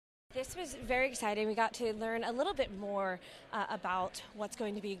This was very exciting. We got to learn a little bit more about what's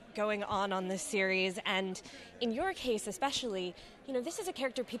going to be going on this series. And in your case especially, this is a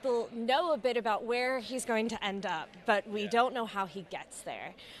character people know a bit about where he's going to end up, but we don't know how he gets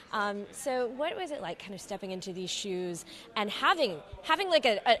there. So what was it like kind of stepping into these shoes and having like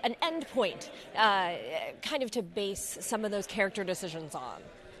an end point kind of to base some of those character decisions on?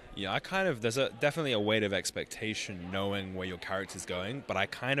 Yeah, there's definitely a weight of expectation knowing where your character's going, but I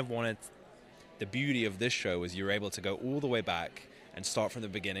kind of wanted, the beauty of this show is you're able to go all the way back and start from the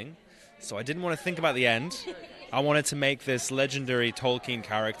beginning. So I didn't want to think about the end. I wanted to make this legendary Tolkien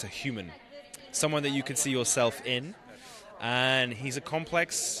character human, someone that you could see yourself in. And he's a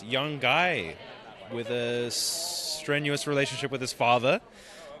complex young guy with a strenuous relationship with his father.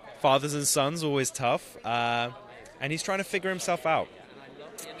 Fathers and sons, always tough. And he's trying to figure himself out.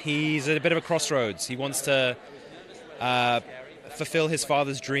 He's at a bit of a crossroads. He wants to fulfill his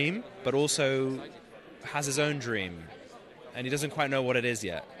father's dream, but also has his own dream. And he doesn't quite know what it is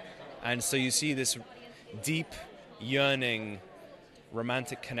yet. And so you see this deep, yearning,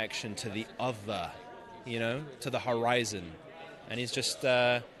 romantic connection to the other, to the horizon. And he's just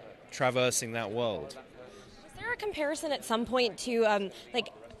traversing that world. Was there a comparison at some point to,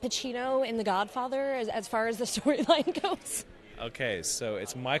 Pacino in The Godfather as far as the storyline goes? Okay, so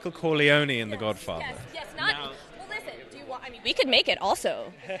it's Michael Corleone in The Godfather. Yes, well, listen, we could make it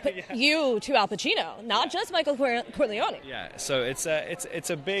also. But you to Al Pacino, not just Michael Corleone. Yeah, so it's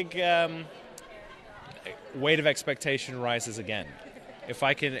a big weight of expectation rises again. If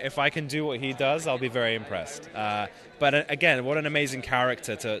I can do what he does, I'll be very impressed. But again, what an amazing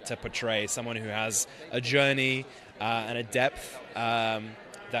character to portray, someone who has a journey and a depth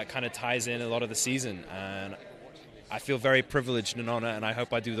that kind of ties in a lot of the season. And I feel very privileged and honored, and I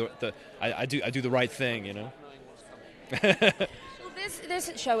hope I do I do the right thing, Well,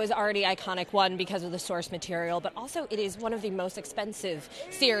 this show is already iconic, one, because of the source material, but also it is one of the most expensive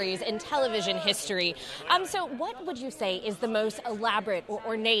series in television history. So what would you say is the most elaborate or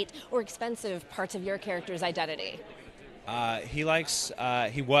ornate or expensive parts of your character's identity? He works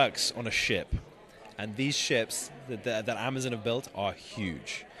on a ship, and these ships that Amazon have built are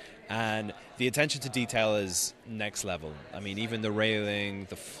huge. And the attention to detail is next level. I mean, even the railing,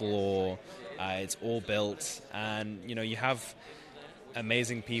 the floor, it's all built. And, you have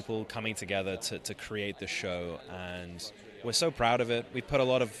amazing people coming together to create the show. And we're so proud of it. We put a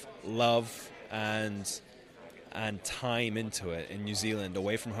lot of love and time into it in New Zealand,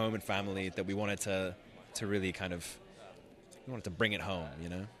 away from home and family, that we wanted to really we wanted to bring it home,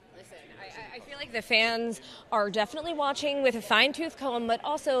 I feel like the fans are definitely watching with a fine-tooth comb, but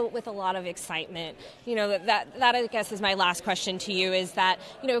also with a lot of excitement. That I guess is my last question to you, is that,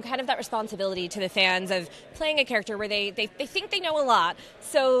 kind of that responsibility to the fans of playing a character where they think they know a lot.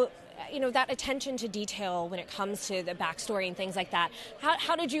 So, that attention to detail when it comes to the backstory and things like that.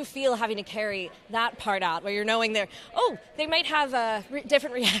 How did you feel having to carry that part out, where you're knowing they might have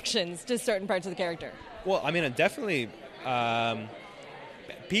different reactions to certain parts of the character? Well, I mean, definitely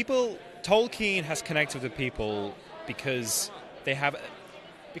Tolkien has connected with people because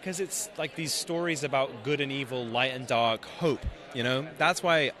it's like these stories about good and evil, light and dark, hope. That's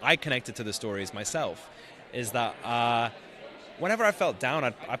why I connected to the stories myself. Is that whenever I felt down,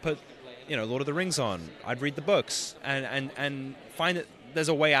 I put Lord of the Rings on. I'd read the books and find that there's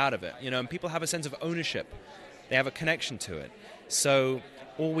a way out of it. And people have a sense of ownership. They have a connection to it. So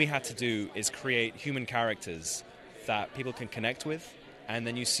all we had to do is create human characters that people can connect with. And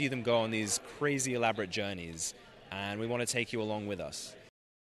then you see them go on these crazy elaborate journeys, and we want to take you along with us.